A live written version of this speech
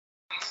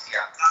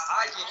Yeah,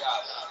 ha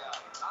llegado.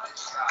 Ha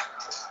llegado.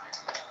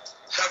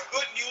 The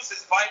good news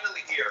is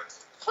finally here.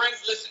 Friends,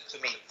 listen to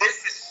me.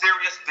 This is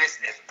serious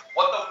business.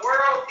 What the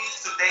world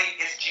needs today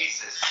is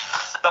Jesus.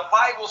 The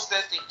Bible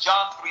says in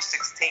John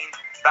 3:16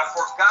 that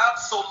for God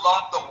so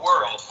loved the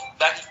world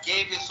that he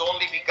gave his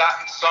only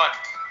begotten Son,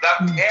 that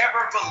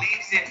whoever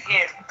believes in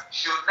him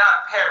should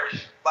not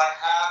perish but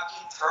have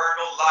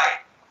eternal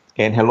life.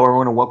 And hello,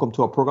 everyone, and welcome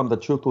to our program, The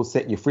Truth Will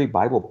Set You Free,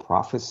 Bible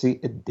Prophecy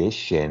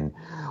Edition.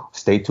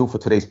 Stay tuned for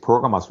today's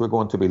program as we're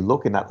going to be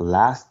looking at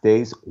Last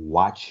Days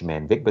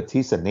Watchmen. Vic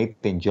Batista,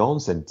 Nathan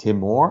Jones, and Tim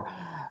Moore.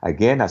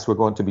 Again, as we're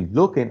going to be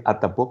looking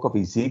at the book of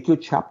Ezekiel,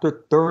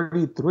 chapter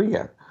 33.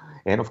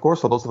 And of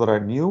course, for those that are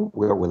new,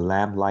 we're with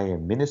Lamb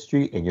Lion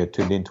Ministry, and you're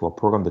tuned into a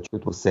program, The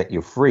Truth Will Set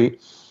You Free.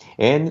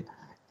 And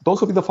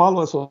those of you that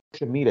follow us on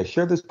social media,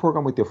 share this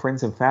program with your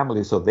friends and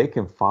family so they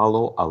can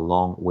follow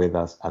along with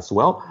us as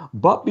well.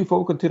 But before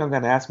we continue, I'm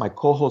going to ask my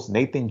co-host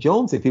Nathan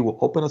Jones if he will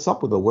open us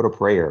up with a word of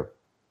prayer.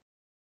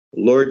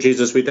 Lord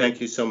Jesus, we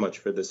thank you so much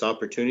for this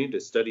opportunity to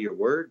study your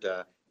word.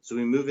 So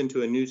we move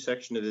into a new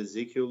section of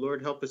Ezekiel.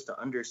 Lord, help us to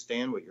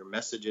understand what your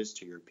message is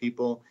to your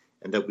people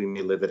and that we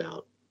may live it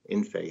out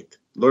in faith.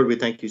 Lord, we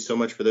thank you so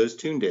much for those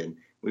tuned in.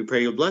 We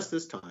pray you'll bless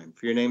this time.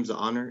 For your name's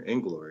honor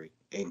and glory.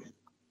 Amen.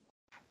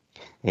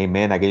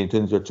 Amen. Again, you're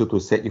tuned to Truth Will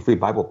Set You Free,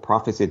 Bible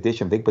Prophecy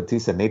Edition. Vic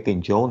Batista,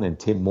 Nathan Jones, and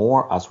Tim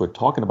Moore as we're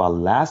talking about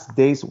Last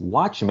Days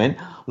Watchmen,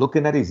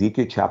 looking at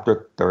Ezekiel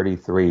chapter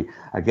 33.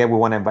 Again, we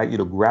want to invite you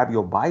to grab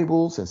your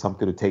Bibles and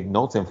something to take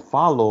notes and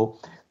follow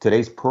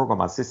today's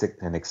program. As this is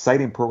an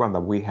exciting program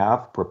that we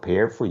have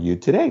prepared for you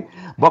today.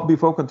 But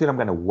before we continue, I'm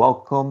going to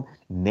welcome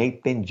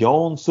Nathan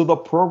Jones to the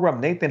program.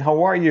 Nathan,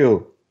 how are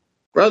you?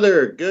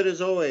 Brother, good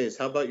as always.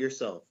 How about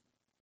yourself?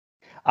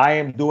 I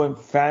am doing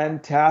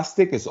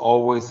fantastic. It's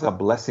always a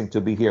blessing to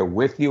be here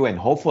with you. And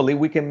hopefully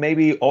we can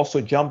maybe also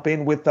jump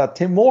in with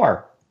Tim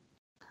Moore.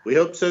 We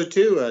hope so,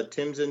 too.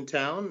 Tim's in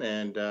town,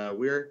 and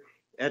we're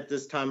at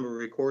this time of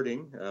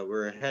recording.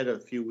 We're ahead a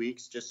few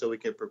weeks just so we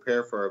can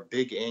prepare for our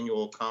big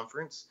annual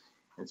conference.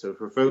 And so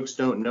for folks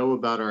who don't know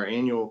about our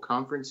annual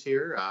conference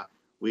here,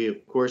 we,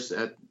 of course,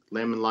 at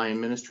Lamb and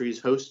Lion Ministries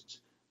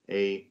host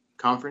a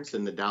conference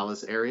in the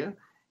Dallas area.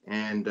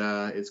 And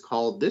it's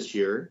called this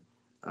year.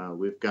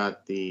 We've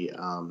got the,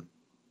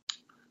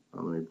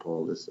 let me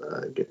pull this,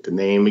 get the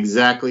name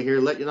exactly here.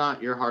 Let you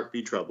not your heart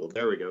be troubled.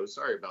 There we go.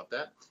 Sorry about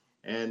that.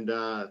 And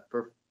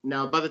for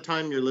now, by the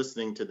time you're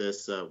listening to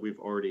this, we've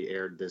already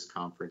aired this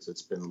conference.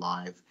 It's been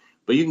live.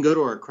 But you can go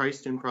to our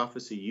Christ in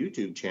Prophecy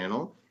YouTube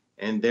channel,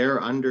 and there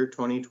under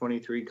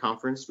 2023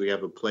 conference, we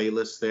have a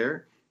playlist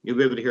there. You'll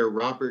be able to hear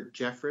Robert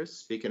Jeffress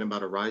speaking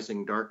about a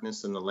rising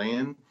darkness in the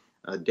land,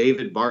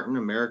 David Barton,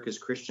 America's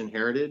Christian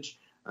Heritage,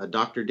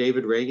 Dr.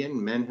 David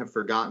Reagan, Men Have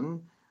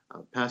Forgotten,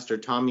 Pastor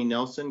Tommy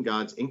Nelson,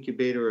 God's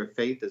Incubator of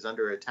Faith is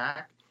Under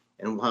Attack,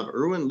 and we'll have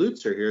Erwin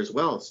Lutzer here as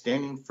well,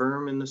 Standing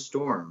Firm in the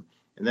Storm,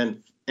 and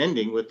then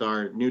ending with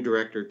our new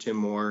director, Tim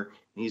Moore.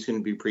 He's going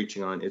to be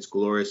preaching on It's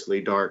Gloriously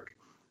Dark.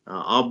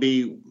 I'll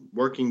be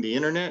working the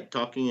internet,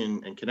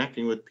 talking and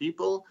connecting with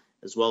people,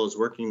 as well as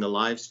working the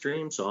live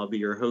stream, so I'll be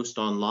your host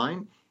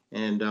online,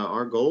 and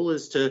our goal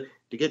is to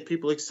get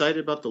people excited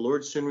about the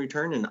Lord's soon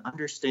return and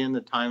understand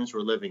the times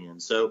we're living in.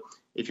 So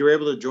if you're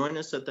able to join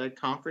us at that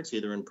conference,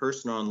 either in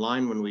person or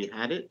online when we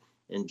had it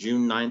in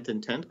June 9th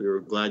and 10th, we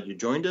were glad you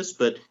joined us.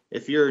 But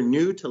if you're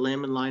new to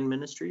Lamb and Lion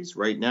Ministries,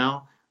 right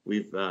now,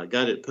 we've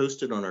got it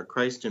posted on our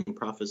Christ in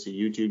Prophecy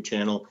YouTube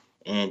channel,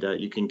 and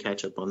you can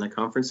catch up on the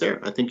conference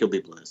there. I think you'll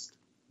be blessed.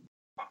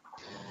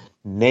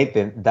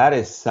 Nathan,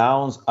 that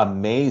sounds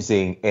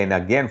amazing. And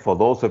again, for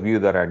those of you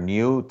that are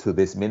new to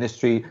this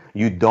ministry,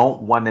 you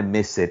don't want to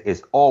miss it.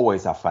 It's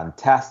always a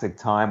fantastic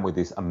time with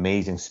these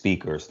amazing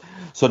speakers.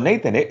 So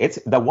Nathan, it's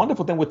the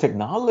wonderful thing with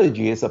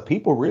technology is that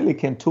people really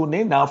can tune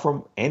in now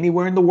from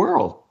anywhere in the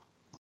world.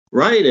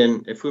 Right.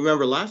 And if we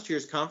remember last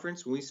year's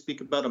conference, when we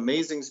speak about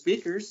amazing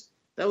speakers,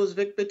 that was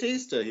Vic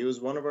Batista. He was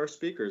one of our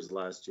speakers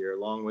last year,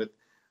 along with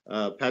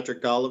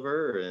Patrick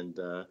Oliver and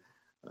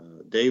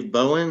Dave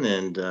Bowen,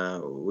 and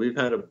we've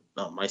had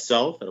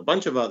myself and a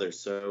bunch of others.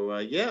 So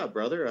yeah,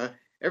 brother,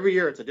 every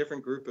year it's a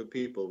different group of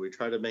people. We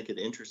try to make it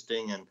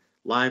interesting and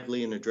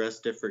lively and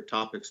address different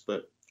topics,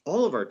 but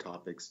all of our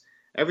topics,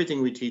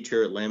 everything we teach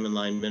here at Lamb and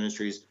Lion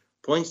Ministries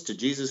points to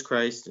Jesus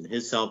Christ and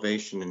his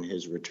salvation and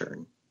his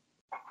return.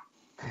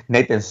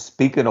 Nathan,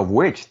 speaking of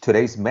which,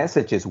 today's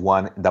message is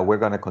one that we're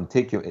going to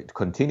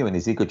continue in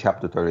Ezekiel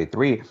chapter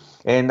 33.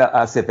 And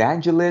as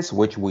evangelists,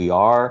 which we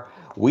are,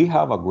 we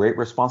have a great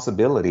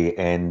responsibility,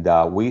 and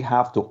we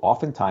have to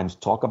oftentimes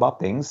talk about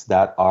things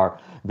that are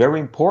very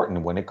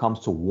important when it comes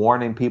to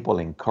warning people,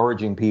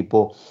 encouraging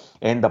people.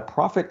 And the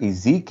prophet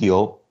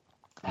Ezekiel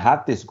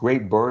had this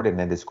great burden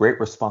and this great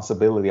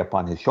responsibility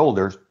upon his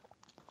shoulders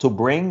to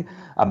bring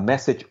a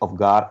message of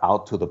God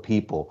out to the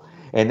people.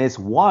 And it's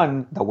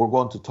one that we're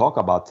going to talk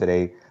about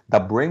today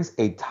that brings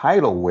a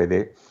title with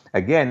it.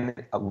 Again,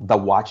 the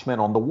Watchmen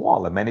on the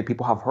Wall. And many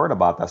people have heard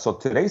about that. So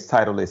today's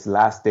title is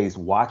Last Days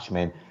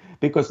Watchmen.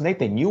 Because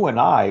Nathan, you and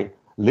I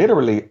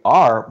literally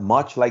are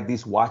much like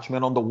these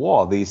watchmen on the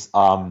wall, these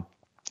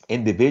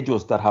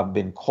individuals that have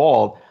been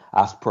called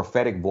as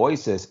prophetic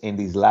voices in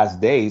these last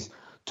days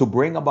to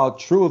bring about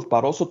truth,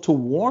 but also to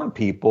warn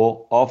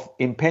people of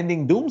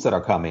impending dooms that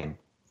are coming.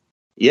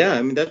 Yeah,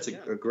 I mean, that's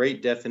a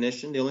great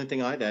definition. The only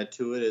thing I'd add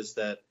to it is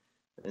that,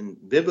 and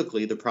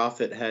biblically, the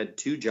prophet had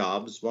two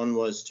jobs. One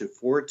was to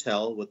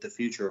foretell what the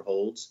future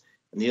holds,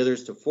 and the other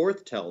is to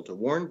foretell, to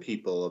warn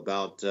people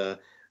about the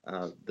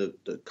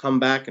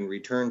comeback and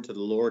return to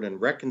the Lord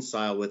and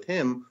reconcile with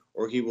him,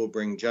 or he will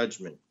bring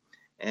judgment.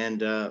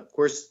 And of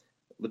course,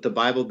 with the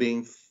Bible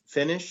being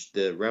finished,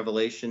 the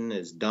revelation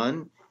is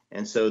done.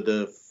 And so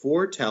the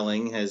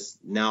foretelling has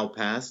now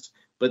passed.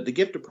 But the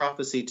gift of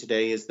prophecy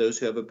today is those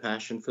who have a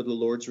passion for the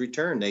Lord's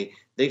return.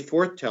 They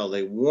foretell,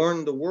 they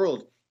warn the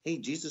world, hey,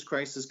 Jesus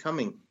Christ is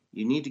coming.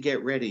 You need to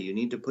get ready. You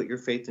need to put your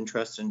faith and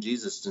trust in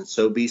Jesus, and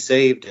so be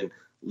saved and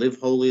live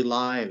holy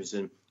lives.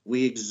 And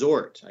we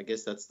exhort. I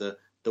guess that's the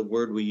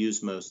word we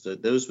use most.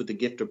 Those with the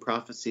gift of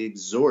prophecy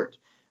exhort.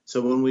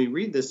 So when we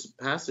read this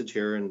passage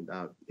here in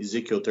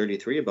Ezekiel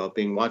 33 about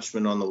being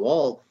watchmen on the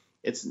wall,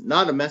 it's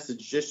not a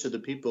message just to the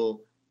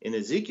people in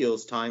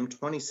Ezekiel's time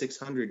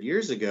 2,600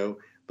 years ago,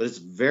 but it's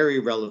very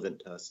relevant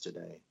to us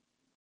today.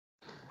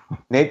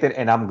 Nathan,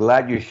 and I'm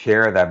glad you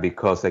share that,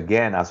 because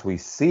again, as we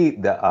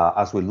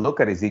look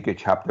at Ezekiel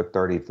chapter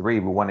 33,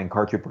 we want to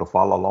encourage people to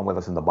follow along with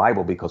us in the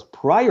Bible, because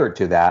prior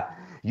to that,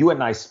 you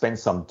and I spent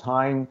some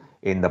time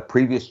in the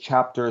previous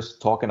chapters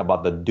talking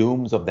about the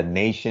dooms of the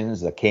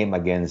nations that came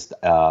against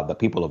the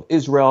people of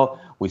Israel.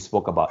 We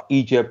spoke about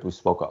Egypt. We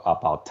spoke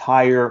about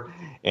Tyre.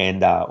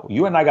 And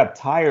you and I got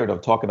tired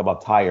of talking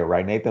about Tyre,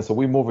 right, Nathan? So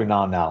we're moving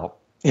on now.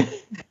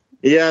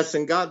 Yes,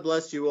 and God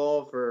bless you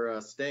all for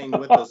staying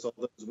with us all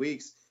those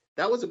weeks.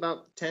 That was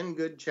about 10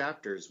 good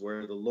chapters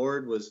where the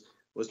Lord was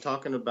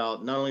talking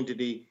about, not only did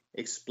he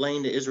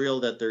explain to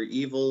Israel that their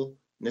evil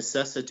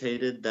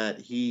necessitated that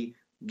he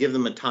give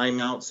them a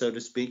timeout, so to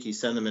speak. He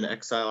sent them in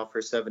exile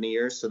for 70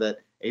 years so that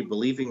a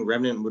believing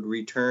remnant would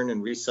return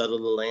and resettle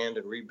the land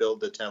and rebuild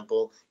the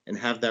temple and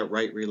have that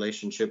right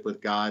relationship with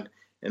God.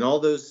 And all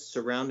those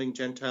surrounding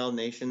Gentile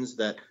nations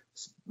that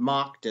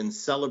mocked and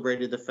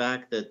celebrated the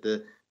fact that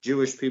the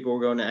Jewish people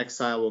were going to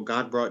exile, well,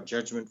 God brought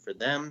judgment for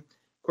them.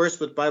 Of course,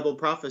 with Bible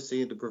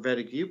prophecy, the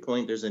prophetic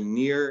viewpoint, there's a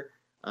near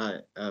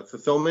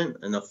fulfillment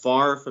and a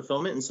far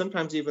fulfillment, and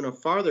sometimes even a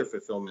farther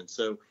fulfillment.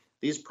 So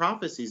these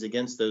prophecies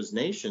against those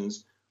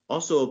nations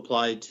also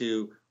apply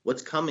to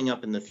what's coming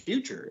up in the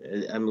future.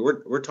 I mean,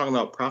 we're talking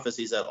about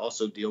prophecies that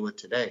also deal with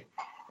today.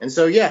 And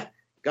so, yeah,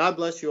 God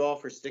bless you all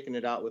for sticking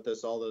it out with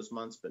us all those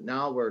months. But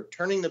now we're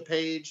turning the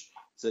page.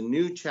 It's a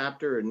new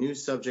chapter, a new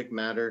subject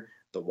matter,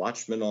 the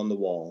Watchmen on the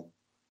Wall.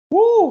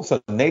 Woo! So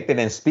Nathan,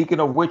 and speaking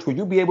of which, would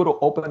you be able to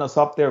open us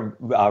up there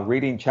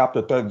reading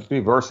chapter 33,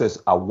 verses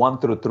 1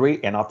 through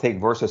 3, and I'll take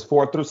verses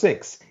 4 through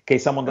 6, in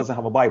case someone doesn't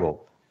have a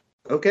Bible.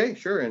 Okay,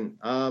 sure. And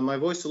my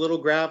voice is a little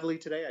gravelly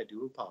today. I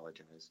do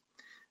apologize.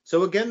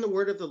 So again, the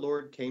word of the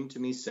Lord came to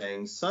me,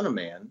 saying, Son of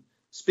man,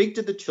 speak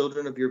to the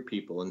children of your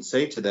people, and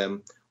say to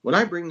them, when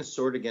I bring the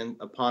sword again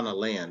upon a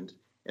land,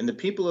 and the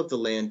people of the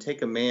land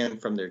take a man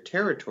from their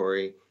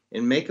territory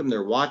and make him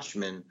their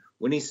watchman,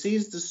 when he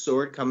sees the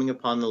sword coming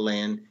upon the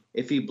land,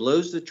 if he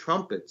blows the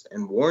trumpets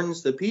and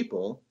warns the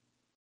people,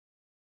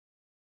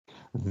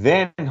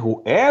 then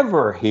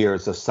whoever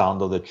hears the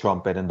sound of the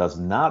trumpet and does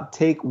not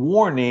take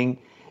warning,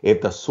 if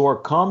the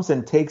sword comes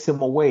and takes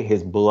him away,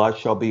 his blood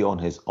shall be on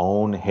his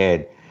own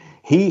head.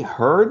 He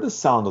heard the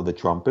sound of the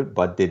trumpet,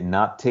 but did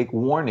not take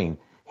warning.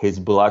 His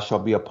blood shall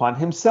be upon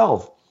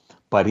himself.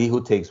 But he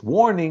who takes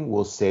warning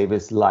will save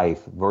his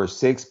life. Verse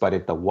 6, but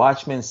if the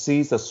watchman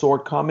sees the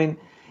sword coming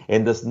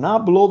and does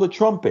not blow the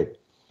trumpet,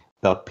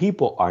 the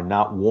people are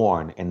not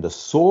warned, and the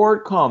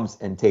sword comes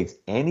and takes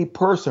any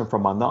person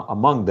from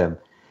among them.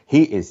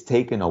 He is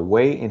taken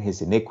away in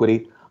his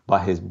iniquity, but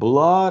his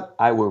blood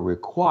I will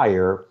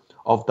require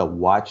of the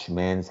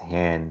watchman's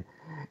hand.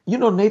 You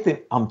know, Nathan,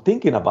 I'm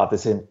thinking about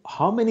this, and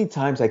how many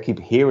times I keep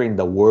hearing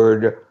the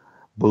word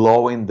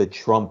blowing the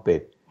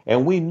trumpet.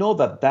 And we know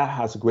that that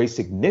has great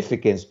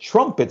significance.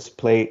 Trumpets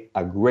play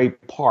a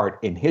great part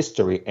in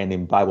history and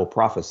in Bible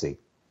prophecy.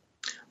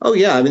 Oh,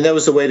 yeah. I mean, that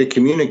was a way to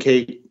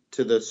communicate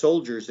to the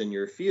soldiers in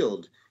your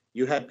field.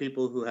 You had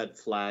people who had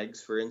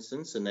flags, for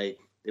instance, and they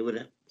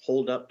would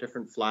hold up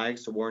different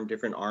flags to warn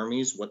different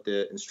armies what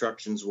the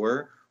instructions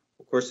were.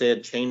 Of course, they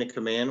had chain of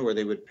command where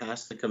they would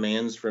pass the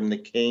commands from the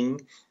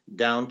king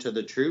down to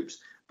the troops.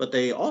 But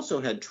they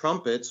also had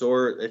trumpets,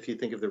 or if you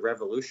think of the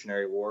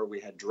Revolutionary War, we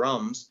had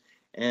drums.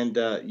 And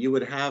you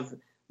would have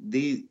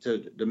the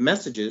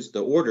messages,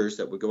 the orders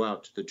that would go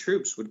out to the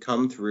troops would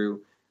come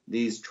through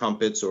these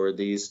trumpets or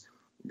these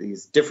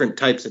different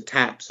types of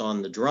taps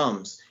on the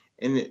drums.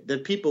 And the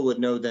people would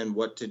know then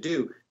what to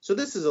do. So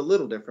this is a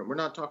little different. We're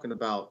not talking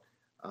about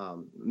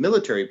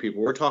military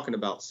people. We're talking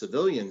about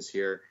civilians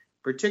here,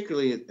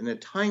 particularly in a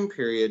time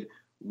period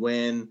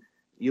when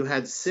you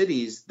had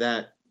cities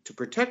that, to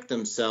protect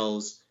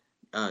themselves,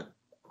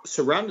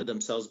 surrounded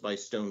themselves by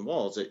stone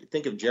walls.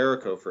 Think of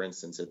Jericho, for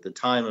instance. At the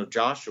time of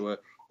Joshua,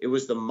 It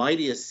was the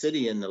mightiest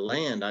city in the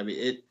land. I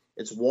mean,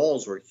 its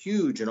walls were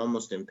huge and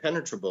almost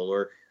impenetrable.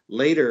 Or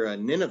later,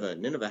 Nineveh.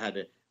 Nineveh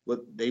had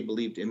what they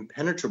believed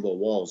impenetrable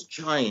walls,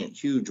 giant,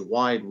 huge,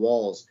 wide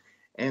walls.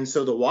 And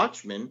so the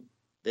watchmen,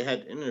 they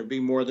had, and there'd be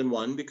more than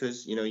one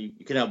because, you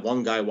could have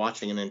one guy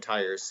watching an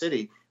entire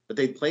city, but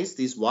they placed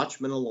these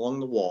watchmen along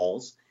the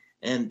walls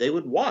and they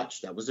would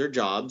watch. That was their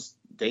jobs,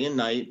 day and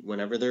night,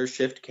 whenever their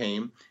shift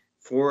came,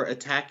 for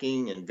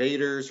attacking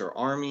invaders or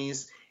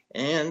armies.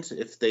 And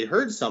if they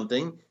heard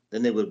something,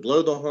 then they would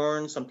blow the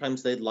horn.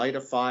 Sometimes they'd light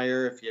a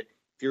fire. If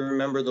you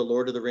remember the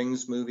Lord of the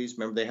Rings movies,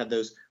 remember they had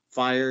those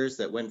fires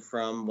that went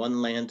from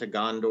one land to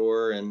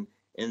Gondor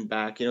and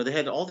back. They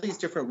had all these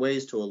different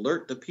ways to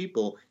alert the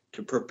people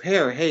to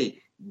prepare.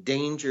 Hey,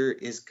 danger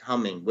is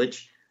coming,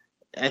 which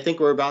I think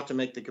we're about to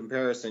make the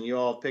comparison. You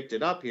all picked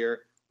it up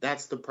here.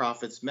 That's the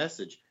prophet's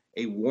message,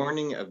 a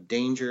warning of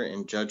danger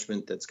and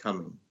judgment that's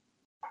coming.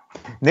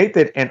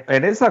 Nathan,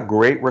 and it's a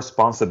great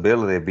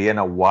responsibility being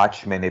a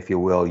watchman, if you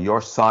will. Your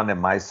son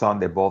and my son,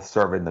 they both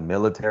serve in the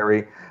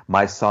military.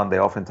 My son, they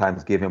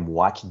oftentimes give him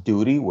watch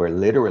duty, where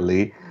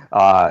literally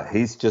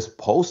he's just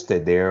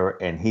posted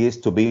there and he is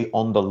to be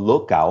on the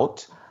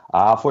lookout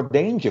for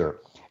danger.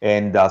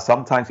 And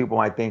sometimes people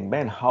might think,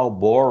 man, how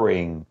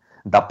boring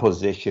that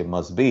position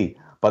must be.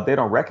 But they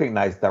don't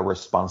recognize the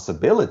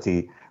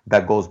responsibility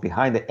that goes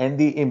behind it and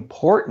the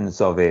importance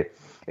of it.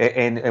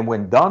 And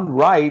when done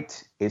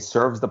right, it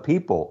serves the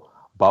people.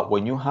 But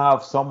when you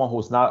have someone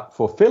who's not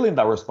fulfilling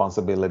that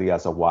responsibility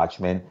as a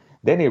watchman,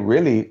 then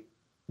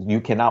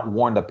you cannot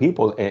warn the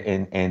people,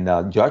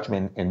 and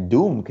judgment and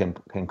doom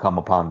can come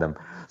upon them.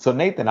 So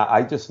Nathan,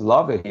 I just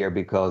love it here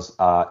because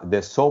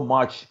there's so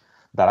much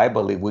that I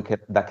believe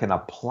that can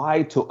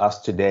apply to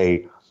us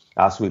today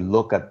as we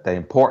look at the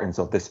importance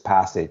of this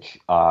passage.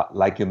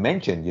 Like you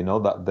mentioned,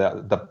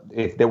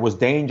 if there was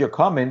danger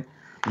coming,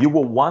 you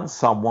will want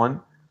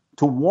someone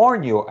to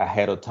warn you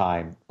ahead of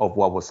time of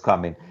what was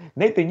coming.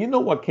 Nathan, you know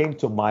what came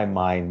to my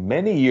mind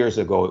many years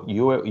ago?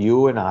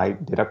 You and I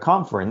did a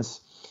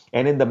conference,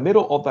 and in the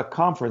middle of the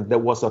conference there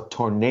was a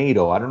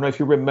tornado. I don't know if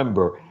you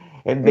remember,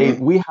 and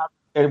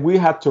we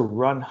had to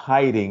run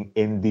hiding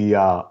in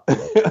the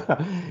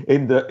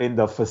in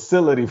the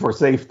facility for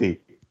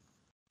safety.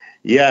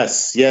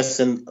 Yes,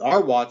 and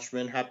our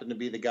watchman happened to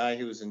be the guy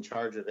who was in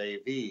charge of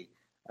AV.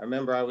 I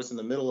remember I was in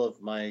the middle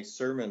of my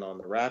sermon on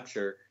the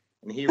rapture,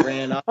 and he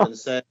ran up and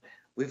said,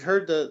 "We've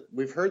heard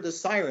the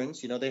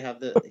sirens. They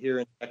have here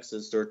in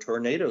Texas, there are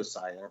tornado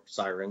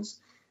sirens."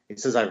 He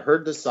says, "I've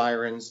heard the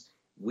sirens.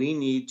 We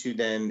need to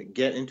then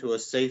get into a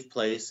safe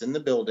place in the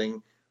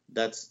building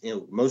that's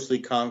mostly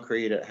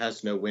concrete. It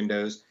has no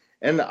windows."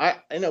 And I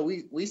know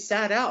we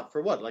sat out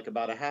for what, like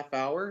about a half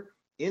hour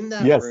in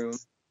that room,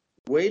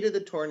 waited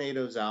the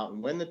tornadoes out,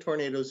 and when the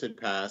tornadoes had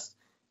passed,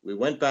 we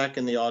went back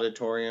in the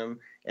auditorium,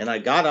 and I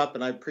got up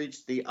and I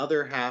preached the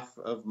other half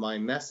of my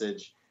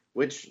message,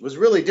 which was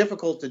really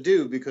difficult to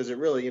do because it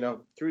really,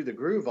 threw the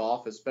groove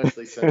off,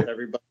 especially since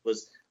everybody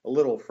was a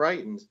little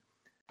frightened.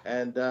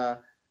 And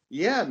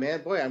yeah,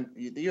 man, boy,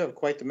 you have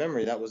quite the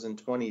memory. That was in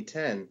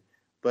 2010.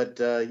 But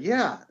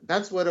yeah,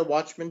 that's what a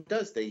watchman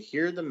does. They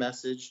hear the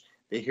message,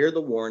 they hear the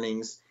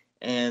warnings,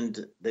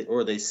 and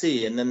they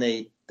see, and then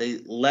they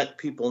let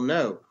people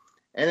know.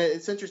 And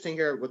it's interesting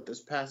here what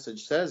this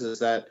passage says is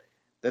that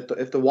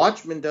if the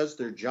watchman does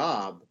their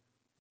job,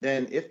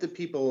 then if the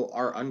people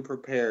are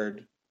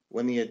unprepared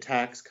when the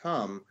attacks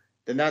come,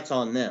 then that's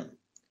on them.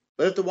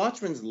 But if the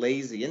watchman's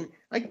lazy, and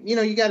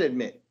you got to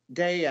admit,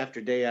 day after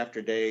day after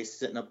day,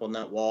 sitting up on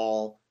that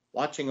wall,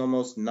 watching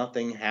almost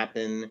nothing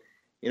happen,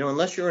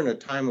 unless you're in a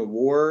time of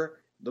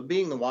war,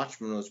 being the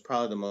watchman was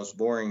probably the most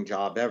boring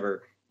job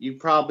ever. You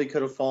probably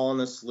could have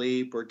fallen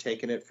asleep or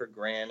taken it for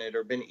granted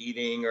or been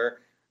eating or,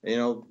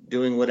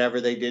 doing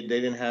whatever they did. They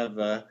didn't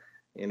have,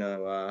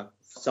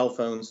 cell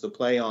phones to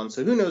play on.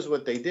 So who knows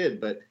what they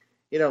did, but,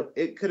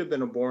 it could have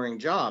been a boring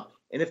job.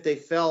 And if they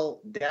fell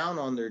down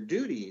on their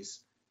duties,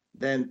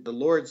 then the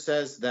Lord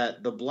says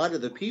that the blood of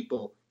the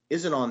people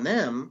isn't on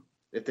them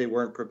if they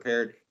weren't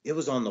prepared. It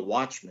was on the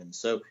watchmen.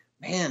 So,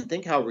 man,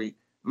 think how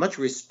much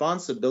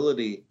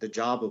responsibility the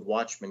job of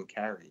watchman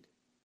carried.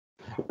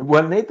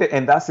 Well, Nathan,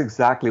 and that's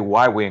exactly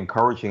why we're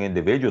encouraging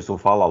individuals to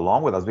follow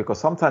along with us, because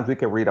sometimes we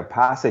can read a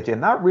passage and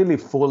not really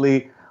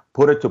fully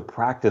put it to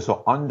practice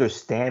or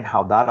understand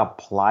how that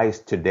applies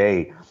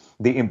today.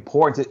 The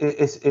importance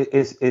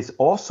is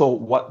also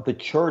what the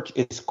church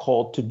is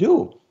called to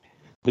do.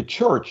 The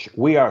church,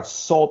 we are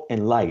salt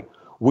and light.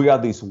 We are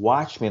these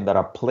watchmen that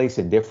are placed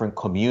in different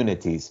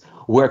communities.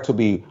 We're to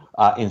be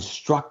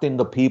instructing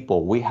the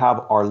people. We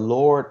have our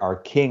Lord, our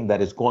King,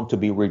 that is going to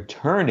be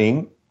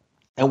returning,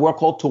 and we're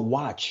called to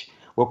watch.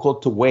 We're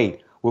called to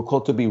wait. We're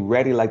called to be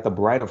ready like the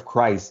bride of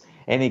Christ.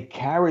 And it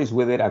carries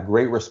with it a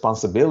great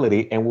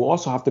responsibility. And we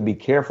also have to be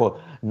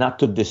careful not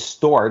to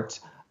distort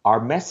our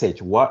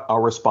message, what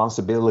our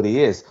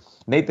responsibility is.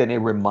 Nathan, it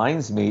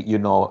reminds me,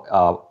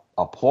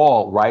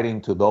 Paul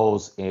writing to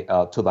those,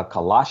 to the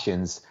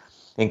Colossians,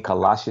 in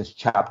Colossians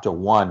chapter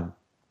 1,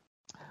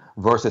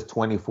 verses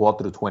 24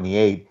 through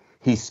 28,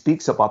 he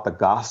speaks about the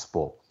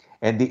gospel.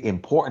 and the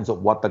importance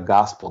of what the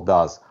gospel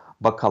does.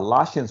 But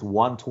Colossians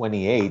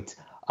 1:28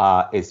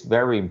 is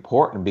very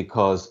important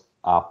because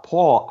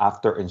Paul,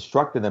 after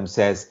instructing them,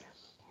 says,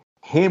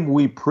 him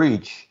we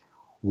preach,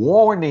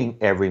 warning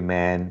every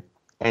man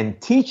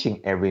and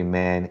teaching every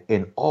man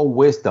in all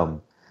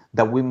wisdom,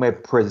 that we may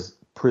present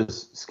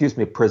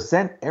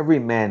every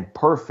man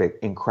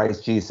perfect in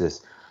Christ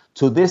Jesus.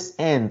 To this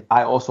end,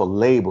 I also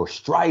labor,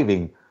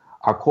 striving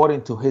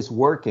according to his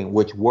working,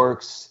 which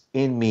works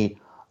in me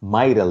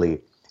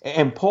mightily.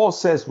 And Paul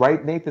says,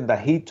 right, Nathan,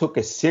 that he took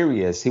it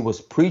serious. He was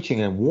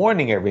preaching and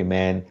warning every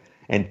man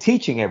and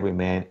teaching every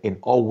man in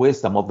all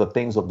wisdom of the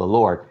things of the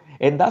Lord.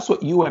 And that's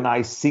what you and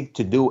I seek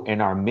to do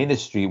in our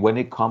ministry when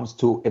it comes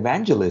to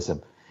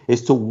evangelism,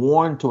 is to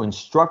warn, to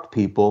instruct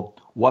people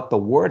what the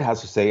word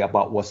has to say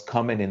about what's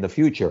coming in the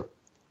future.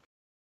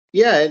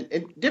 Yeah,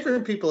 and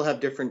different people have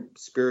different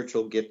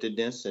spiritual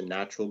giftedness and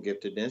natural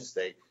giftedness.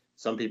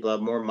 Some people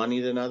have more money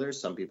than others,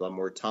 some people have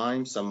more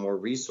time, some more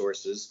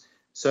resources.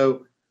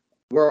 So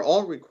we're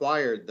all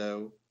required,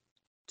 though,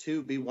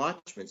 to be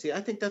watchmen. See, I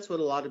think that's what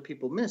a lot of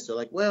people miss. They're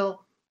like,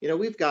 well,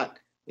 we've got,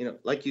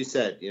 like you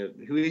said,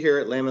 who here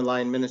at Lamb and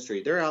Lion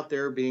Ministry, they're out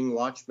there being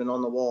watchmen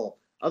on the wall.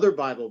 Other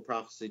Bible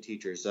prophecy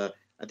teachers,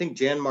 I think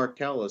Jan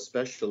Markell,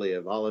 especially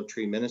of Olive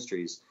Tree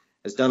Ministries,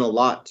 has done a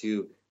lot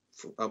to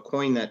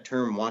coin that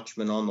term,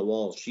 watchman on the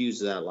wall. She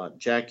uses that a lot.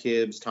 Jack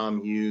Hibbs,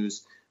 Tom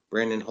Hughes,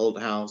 Brandon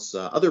Holthouse,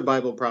 other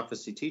Bible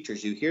prophecy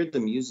teachers, you hear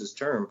them use this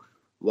term,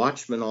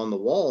 watchman on the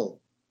wall,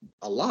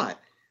 a lot,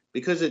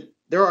 because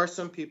there are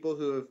some people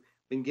who have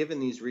been given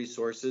these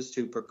resources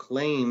to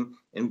proclaim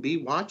and be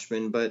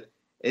watchmen. But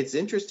it's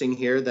interesting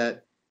here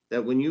that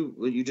when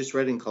you just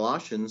read in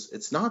Colossians,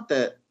 it's not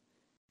that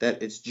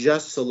it's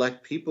just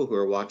select people who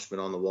are watchmen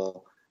on the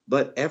wall,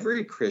 but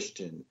every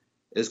Christian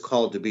is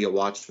called to be a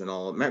watchman.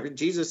 Remember,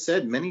 Jesus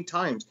said many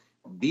times,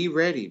 be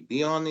ready,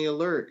 be on the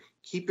alert,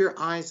 keep your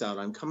eyes out,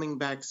 I'm coming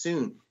back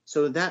soon.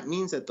 So that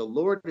means that the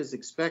Lord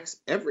expects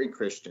every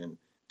Christian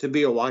to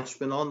be a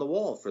watchman on the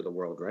wall for the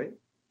world, right?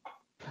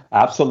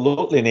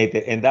 Absolutely,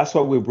 Nathan. And that's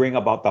what we bring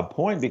about the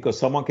point, because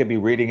someone can be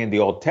reading in the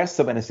Old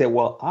Testament and say,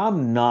 well,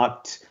 I'm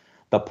not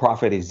the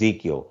prophet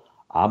Ezekiel.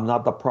 I'm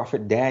not the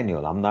prophet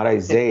Daniel. I'm not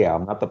Isaiah.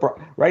 I'm not the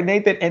prophet, right,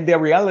 Nathan? And the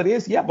reality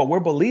is, yeah, but we're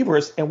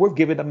believers and we're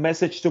given a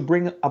message to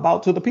bring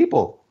about to the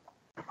people.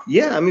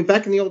 Yeah, I mean,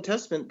 back in the Old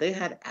Testament, they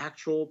had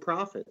actual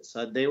prophets.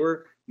 They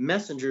were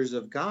messengers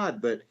of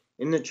God. But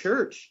in the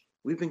church,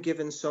 we've been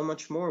given so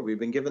much more. We've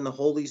been given the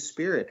Holy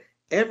Spirit.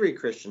 Every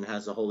Christian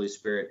has the Holy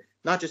Spirit,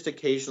 not just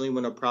occasionally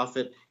when a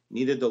prophet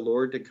needed the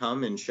Lord to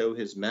come and show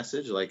his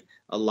message, like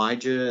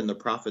Elijah and the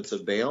prophets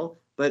of Baal,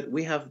 but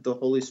we have the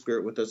Holy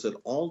Spirit with us at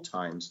all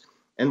times.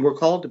 And we're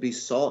called to be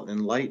salt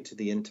and light to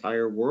the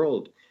entire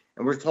world.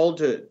 And we're told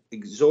to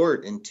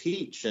exhort and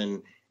teach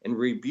and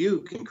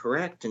rebuke and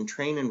correct and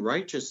train in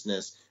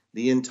righteousness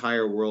the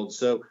entire world.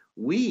 So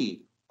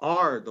we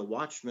are the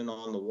watchmen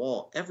on the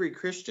wall, every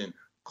Christian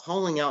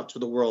calling out to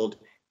the world,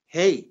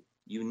 hey,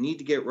 you need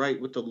to get right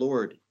with the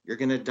Lord. You're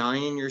going to die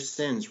in your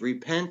sins.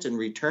 Repent and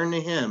return to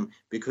him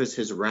because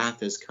his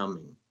wrath is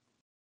coming.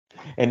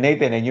 And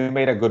Nathan, and you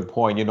made a good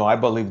point. I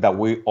believe that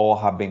we all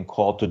have been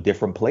called to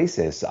different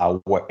places.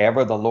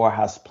 Wherever the Lord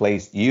has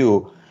placed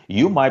you,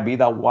 you might be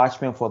the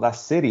watchman for that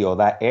city or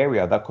that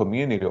area, that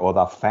community or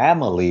that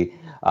family,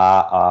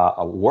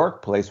 a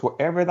workplace,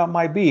 wherever that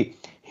might be.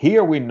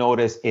 Here we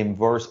notice in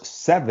verse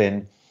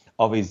 7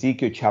 of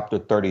Ezekiel chapter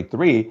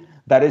 33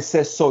 that it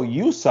says, so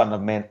you, son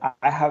of man,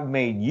 I have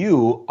made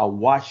you a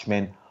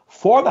watchman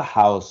for the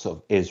house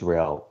of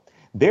Israel.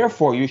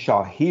 Therefore you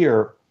shall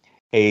hear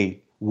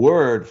a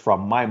word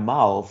from my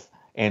mouth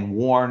and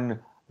warn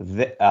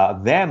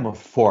them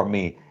for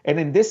me. And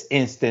in this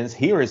instance,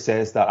 here it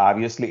says that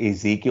obviously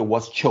Ezekiel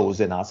was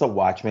chosen as a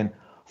watchman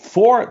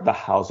for the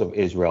house of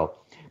Israel,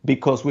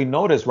 because we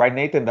notice, right,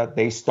 Nathan, that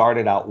they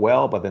started out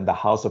well, but then the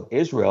house of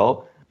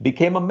Israel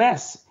became a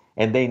mess,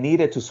 and they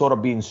needed to sort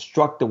of be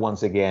instructed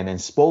once again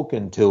and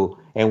spoken to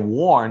and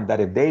warned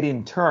that if they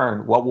didn't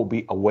turn, what will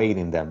be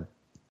awaiting them.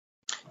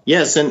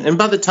 Yes, and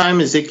by the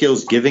time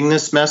Ezekiel's giving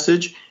this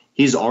message,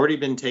 he's already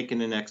been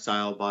taken in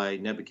exile by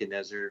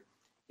Nebuchadnezzar.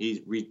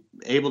 He's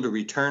able to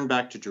return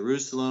back to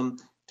Jerusalem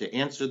to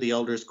answer the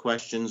elders'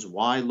 questions.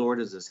 Why, Lord,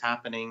 is this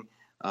happening?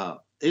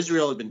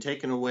 Israel had been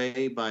taken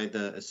away by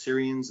the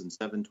Assyrians in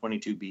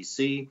 722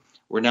 BC.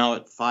 We're now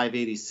at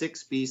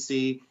 586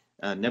 BC.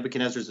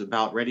 Nebuchadnezzar is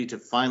about ready to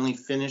finally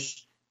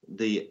finish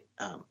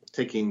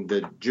taking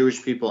the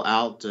Jewish people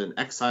out and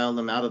exiling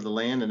them out of the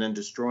land and then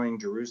destroying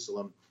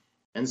Jerusalem.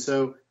 And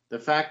so the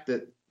fact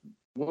that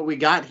what we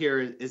got here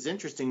is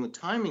interesting with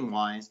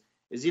timing-wise,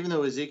 is even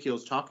though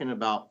Ezekiel's talking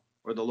about,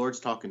 or the Lord's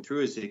talking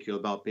through Ezekiel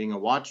about being a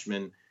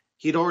watchman,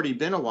 he'd already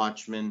been a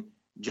watchman.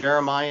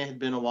 Jeremiah had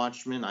been a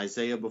watchman,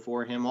 Isaiah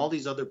before him, all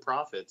these other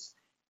prophets.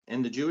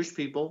 And the Jewish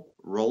people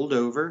rolled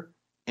over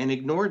and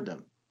ignored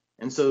them.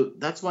 And so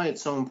that's why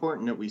it's so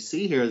important that we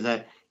see here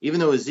that even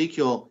though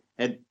Ezekiel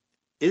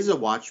is a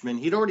watchman,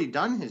 he'd already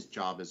done his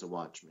job as a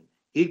watchman.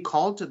 He'd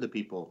called to the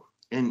people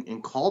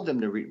and called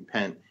them to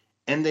repent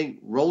and they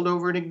rolled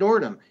over and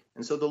ignored him.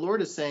 And so the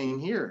Lord is saying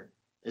here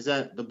is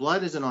that the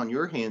blood isn't on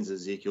your hands,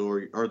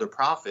 Ezekiel, or the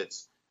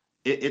prophets.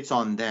 It's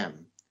on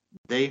them.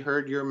 They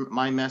heard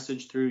my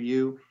message through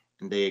you,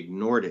 and they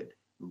ignored it.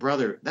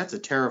 Brother, that's a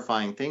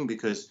terrifying thing,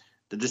 because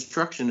the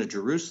destruction of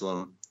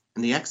Jerusalem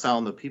and the exile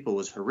of the people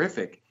was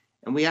horrific.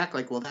 And we act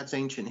like, well, that's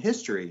ancient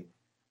history.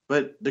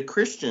 But the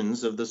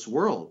Christians of this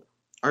world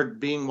are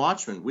being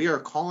watchmen. We are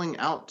calling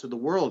out to the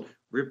world,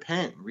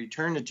 repent,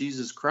 return to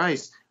Jesus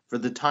Christ, for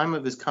the time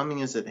of his coming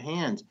is at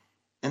hand.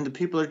 And the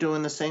people are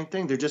doing the same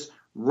thing. They're just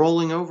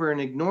rolling over and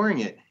ignoring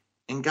it.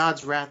 And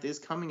God's wrath is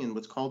coming in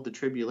what's called the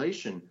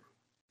tribulation.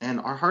 And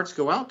our hearts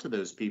go out to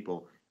those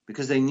people,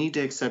 because they need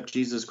to accept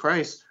Jesus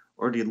Christ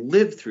or to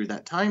live through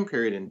that time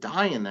period and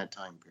die in that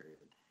time period.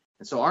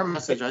 And so our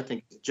message, I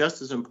think, is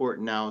just as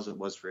important now as it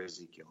was for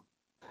Ezekiel.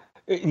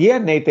 Yeah,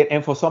 Nathan.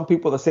 And for some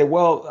people to say,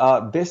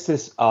 well, this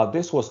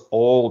was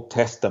Old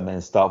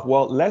Testament stuff.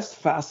 Well, let's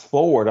fast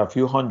forward a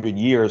few hundred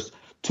years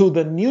to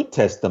the New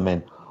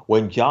Testament,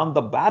 when John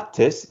the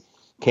Baptist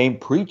came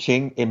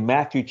preaching in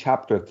Matthew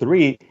chapter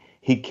 3.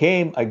 He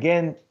came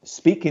again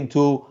speaking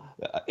to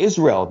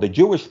Israel, the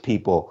Jewish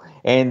people.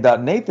 And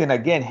Nathan,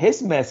 again,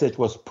 his message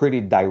was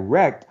pretty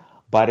direct,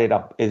 but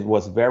it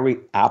was very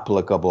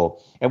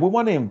applicable. And we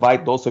want to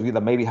invite those of you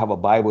that maybe have a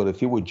Bible,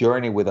 if you would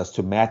journey with us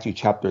to Matthew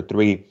chapter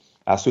 3,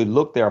 as we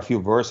look there a few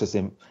verses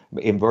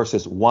in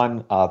verses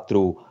 1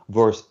 through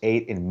verse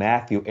 8 in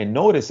Matthew. And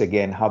notice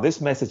again how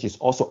this message is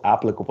also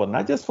applicable,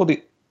 not just for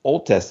the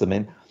Old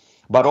Testament,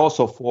 but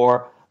also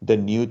for the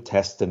New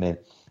Testament.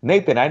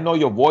 Nathan, I know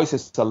your voice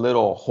is a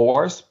little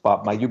hoarse,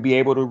 but might you be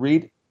able to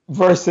read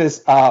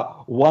verses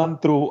 1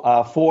 through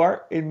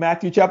 4 in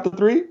Matthew chapter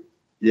 3?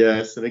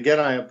 Yes, and again,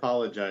 I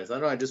apologize. I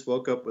know I just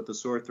woke up with a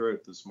sore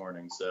throat this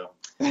morning, so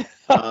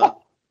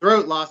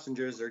throat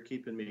lozenges are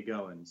keeping me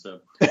going.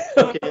 So,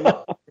 okay, in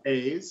those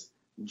days,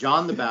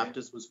 John the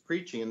Baptist was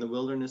preaching in the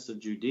wilderness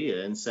of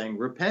Judea and saying,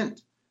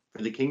 "Repent,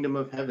 for the kingdom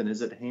of heaven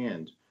is at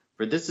hand.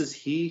 For this is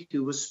he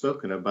who was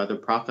spoken of by the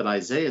prophet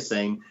Isaiah,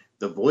 saying,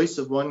 the voice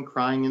of one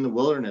crying in the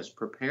wilderness,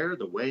 prepare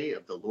the way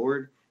of the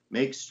Lord,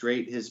 make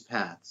straight his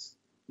paths."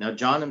 Now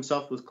John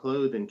himself was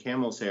clothed in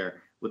camel's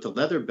hair, with a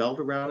leather belt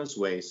around his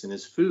waist, and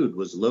his food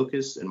was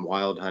locusts and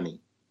wild honey.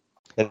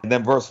 And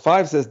then verse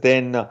 5 says,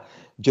 then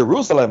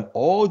Jerusalem,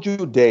 all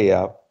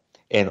Judea,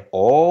 and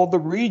all the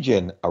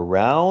region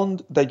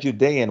around the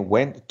Judean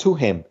went to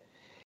him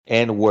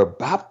and were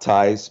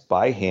baptized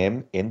by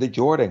him in the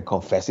Jordan,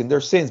 confessing their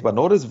sins. But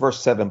notice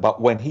verse 7,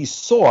 but when he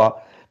saw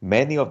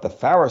many of the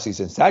Pharisees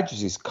and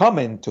Sadducees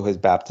coming to his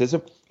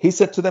baptism, he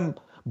said to them,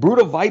 brood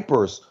of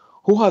vipers,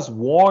 who has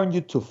warned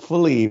you to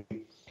flee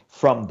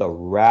from the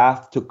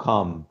wrath to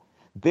come?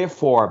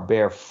 Therefore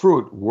bear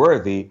fruit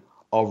worthy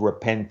of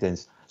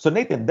repentance. So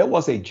Nathan, there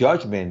was a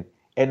judgment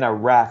and a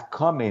wrath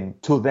coming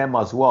to them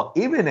as well,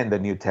 even in the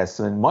New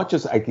Testament, much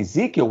as like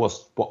Ezekiel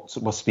was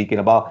speaking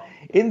about.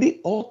 In the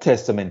Old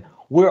Testament,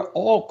 we're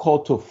all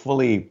called to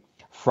flee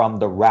from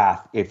the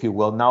wrath, if you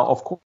will. Now,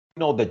 of course, you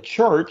know, the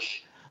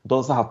church,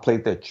 those that have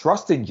placed their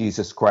trust in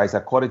Jesus Christ,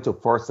 according to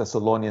 1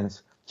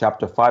 Thessalonians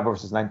chapter 5,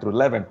 verses 9 through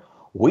 11,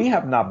 we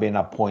have not been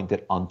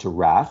appointed unto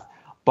wrath.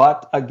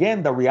 But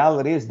again, the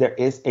reality is there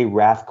is a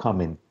wrath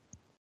coming.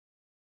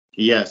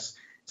 Yes.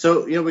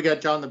 So, we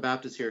got John the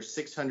Baptist here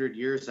 600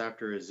 years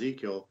after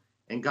Ezekiel,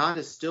 and God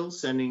is still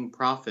sending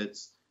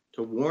prophets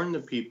to warn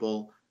the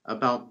people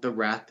about the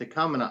wrath to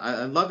come. And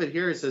I love it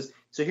here. It says,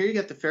 so here you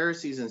got the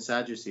Pharisees and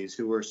Sadducees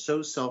who were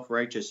so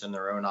self-righteous in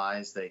their own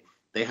eyes.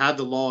 They had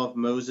the law of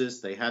Moses.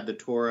 They had the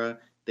Torah.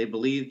 They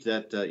believed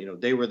that,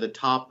 they were the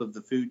top of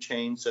the food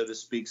chain, so to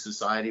speak,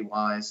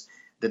 society-wise,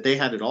 that they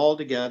had it all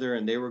together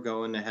and they were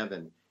going to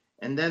heaven.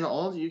 And then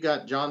all you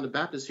got John the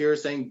Baptist here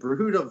saying,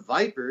 brood of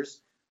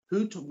vipers,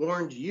 who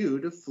warned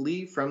you to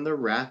flee from the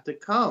wrath to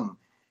come?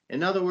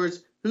 In other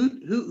words,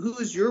 who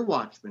is your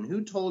watchman?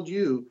 Who told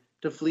you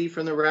to flee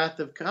from the wrath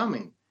of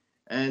coming?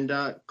 And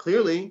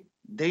clearly,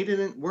 they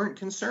weren't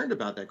concerned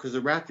about that, because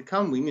the wrath to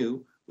come, we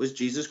knew, was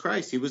Jesus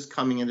Christ. He was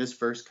coming in his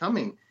first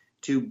coming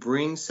to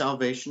bring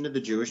salvation to the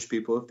Jewish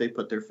people if they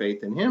put their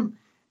faith in him.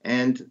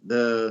 And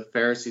the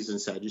Pharisees and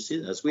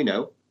Sadducees, as we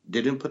know,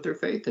 didn't put their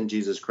faith in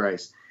Jesus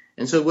Christ.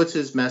 And so what's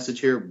his message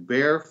here?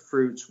 Bear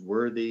fruits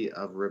worthy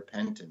of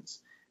repentance.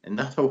 In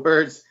other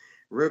words,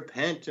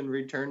 repent and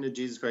return to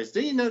Jesus Christ.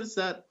 Did you notice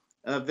that,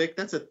 Vic?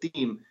 That's a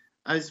theme.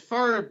 As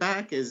far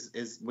back as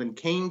when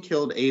Cain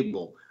killed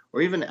Abel,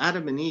 or even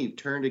Adam and Eve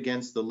turned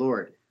against the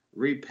Lord.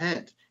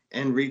 Repent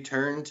and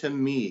return to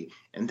me.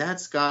 And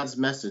that's God's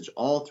message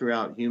all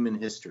throughout human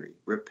history.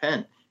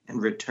 Repent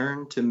and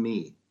return to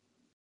me.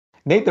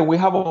 Nathan, we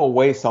have a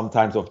way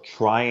sometimes of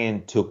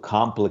trying to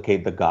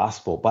complicate the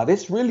gospel, but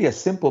it's really a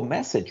simple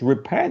message.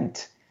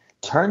 Repent,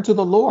 turn to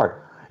the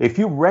Lord. If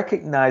you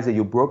recognize that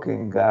you've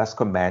broken God's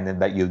command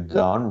and that you've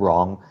done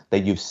wrong,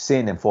 that you've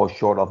sinned and fall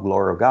short of the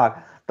glory of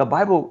God, the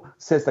Bible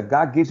says that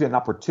God gives you an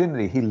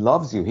opportunity. He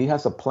loves you. He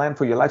has a plan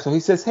for your life. So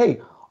he says,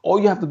 hey, all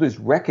you have to do is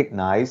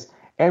recognize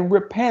and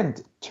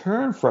repent,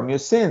 turn from your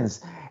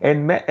sins.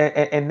 And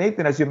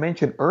Nathan, as you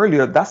mentioned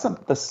earlier, that's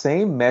the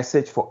same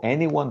message for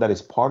anyone that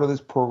is part of this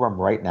program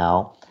right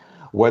now,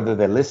 whether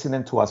they're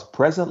listening to us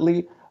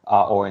presently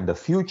or in the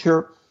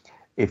future.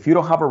 If you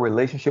don't have a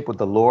relationship with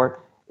the Lord,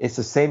 it's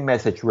the same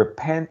message.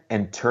 Repent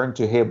and turn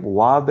to him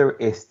while there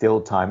is still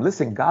time.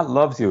 Listen, God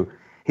loves you.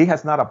 He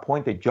has not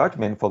appointed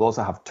judgment for those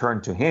that have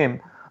turned to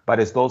him,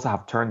 but it's those that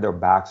have turned their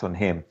backs on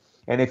him.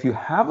 And if you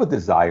have a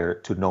desire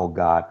to know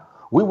God,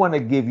 we want to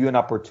give you an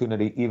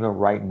opportunity even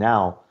right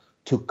now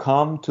to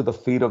come to the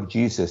feet of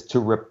Jesus, to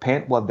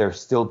repent while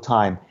there's still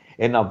time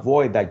and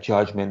avoid that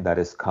judgment that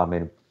is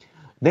coming.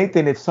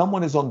 Nathan, if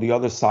someone is on the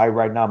other side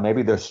right now,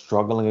 maybe they're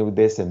struggling with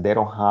this and they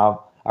don't have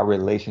a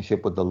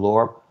relationship with the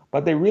Lord,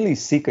 but they really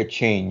seek a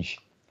change.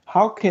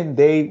 How can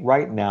they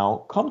right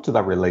now come to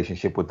that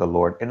relationship with the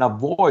Lord and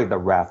avoid the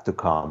wrath to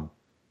come?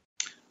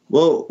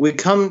 Well, we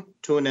come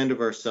to an end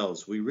of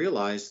ourselves. We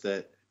realize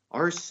that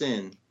our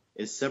sin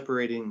is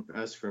separating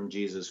us from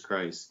Jesus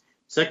Christ.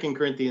 2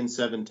 Corinthians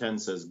 7:10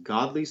 says,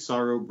 "Godly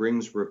sorrow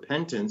brings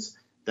repentance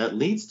that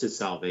leads to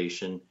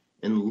salvation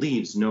and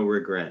leaves no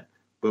regret,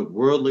 but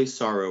worldly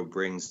sorrow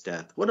brings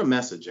death." What a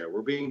message there.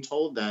 We're being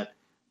told that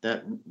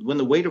when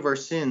the weight of our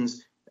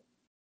sins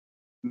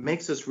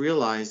makes us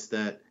realize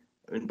that,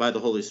 and by the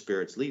Holy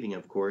Spirit's leading,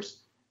 of course,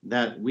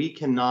 that we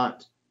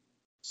cannot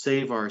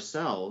save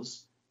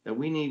ourselves, that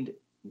we need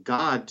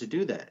God to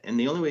do that. And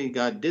the only way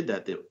God did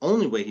that, the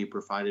only way he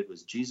provided,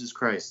 was Jesus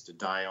Christ to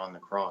die on the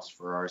cross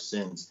for our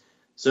sins.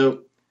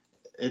 So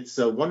it's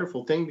a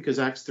wonderful thing, because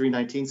Acts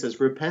 3:19 says,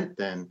 "Repent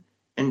then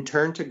and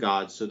turn to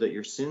God so that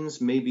your sins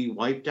may be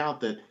wiped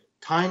out, that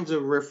times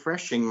of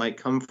refreshing might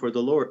come from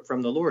the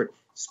Lord,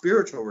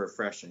 spiritual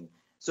refreshing."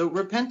 So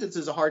repentance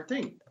is a hard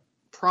thing.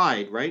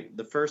 Pride, right?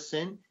 The first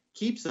sin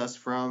keeps us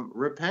from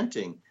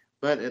repenting.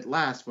 But at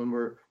last,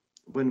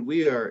 when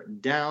we are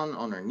down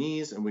on our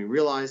knees and we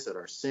realize that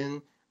our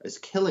sin is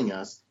killing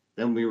us,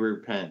 then we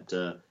repent.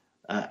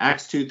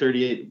 Acts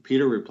 2:38,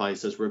 Peter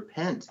replies, says,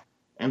 "Repent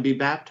and be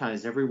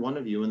baptized, every one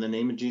of you, in the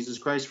name of Jesus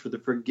Christ for the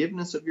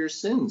forgiveness of your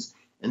sins,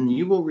 and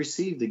you will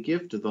receive the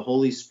gift of the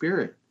Holy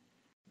Spirit."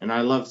 And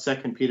I love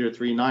 2 Peter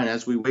 3:9.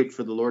 As we wait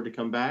for the Lord to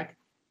come back,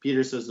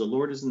 Peter says, "The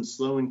Lord isn't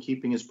slow in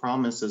keeping his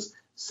promises.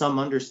 Some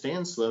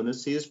understand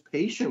slowness. He is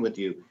patient with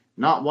you,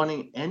 not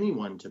wanting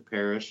anyone to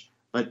perish,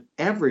 but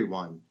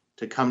everyone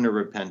to come to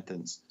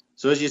repentance."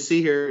 So as you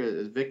see here,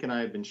 as Vic and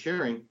I have been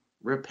sharing,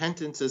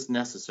 repentance is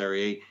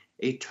necessary,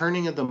 a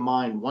turning of the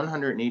mind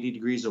 180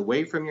 degrees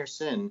away from your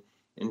sin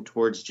and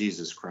towards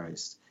Jesus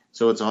Christ.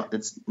 So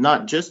it's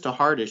not just a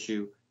heart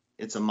issue,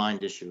 it's a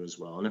mind issue as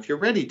well. And if you're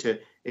ready to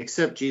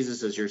accept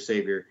Jesus as your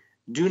Savior,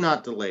 do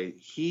not delay.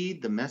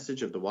 Heed the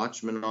message of the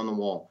Watchmen on the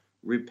wall.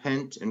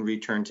 Repent and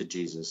return to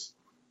Jesus.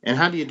 And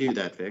how do you do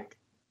that, Vic?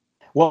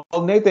 Well,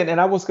 Nathan,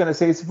 and I was going to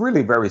say it's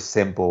really very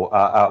simple.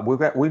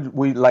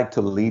 We like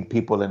to lead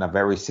people in a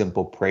very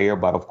simple prayer,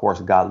 but of course,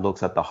 God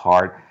looks at the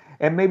heart.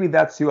 And maybe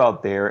that's you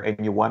out there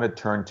and you want to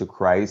turn to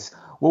Christ.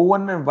 We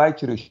want to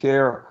invite you to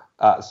share,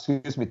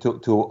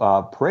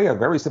 to pray a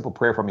very simple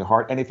prayer from your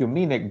heart. And if you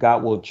mean it,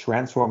 God will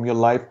transform your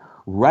life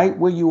right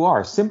where you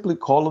are. Simply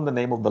call on the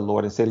name of the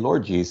Lord and say,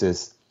 "Lord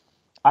Jesus,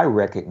 I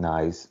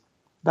recognize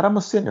that I'm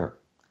a sinner.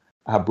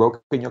 I have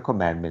broken your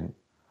commandment,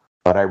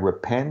 but I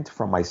repent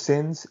from my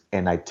sins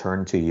and I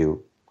turn to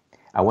you.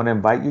 I want to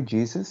invite you,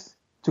 Jesus,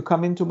 to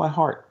come into my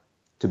heart,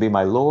 to be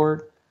my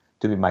Lord,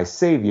 to be my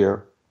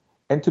Savior,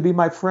 and to be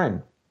my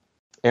friend.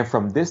 And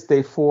from this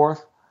day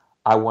forth,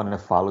 I want to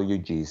follow you,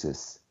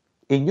 Jesus.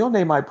 In your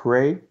name I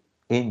pray,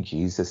 in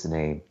Jesus'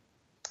 name.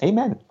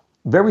 Amen."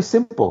 Very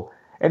simple.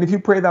 And if you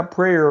pray that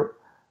prayer,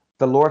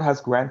 the Lord has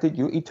granted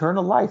you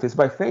eternal life. It's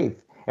by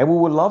faith. And we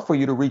would love for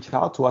you to reach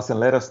out to us and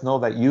let us know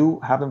that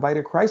you have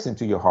invited Christ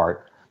into your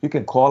heart. You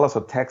can call us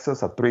or text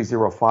us at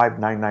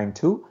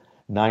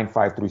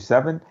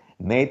 305-992-9537.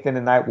 Nathan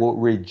and I will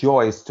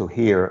rejoice to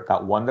hear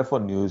that wonderful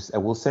news,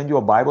 and we'll send you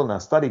a Bible and a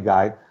study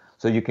guide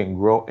so you can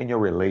grow in your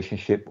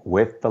relationship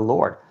with the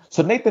Lord.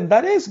 So Nathan,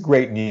 that is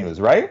great news,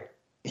 right?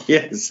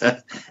 Yes,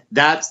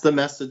 that's the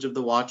message of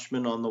the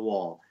Watchman on the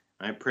wall.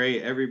 I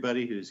pray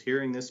everybody who's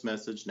hearing this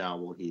message now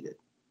will heed it.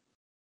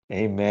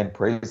 Amen.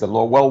 Praise the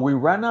Lord. Well, we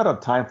ran out of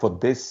time for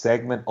this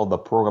segment of the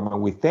program,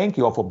 and we thank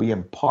you all for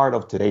being part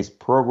of today's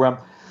program.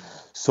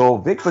 So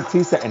Vic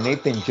Batista and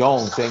Nathan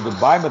Jones saying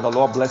goodbye. May the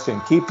Lord bless you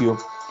and keep you.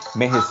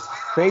 May his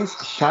face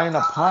shine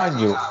upon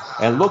you,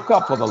 and look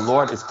up, for the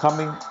Lord is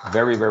coming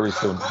very, very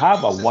soon.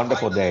 Have a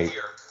wonderful day.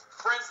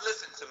 Friends,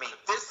 listen to me.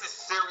 This is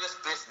serious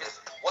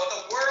business. What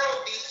the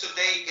world needs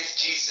today is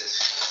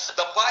Jesus.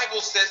 The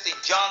Bible says in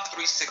John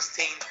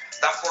 3:16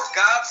 that for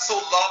God so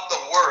loved the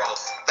world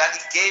that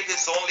he gave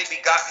his only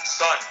begotten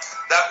Son,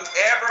 that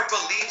whoever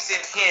believes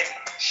in him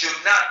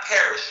should not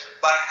perish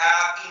but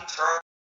have eternal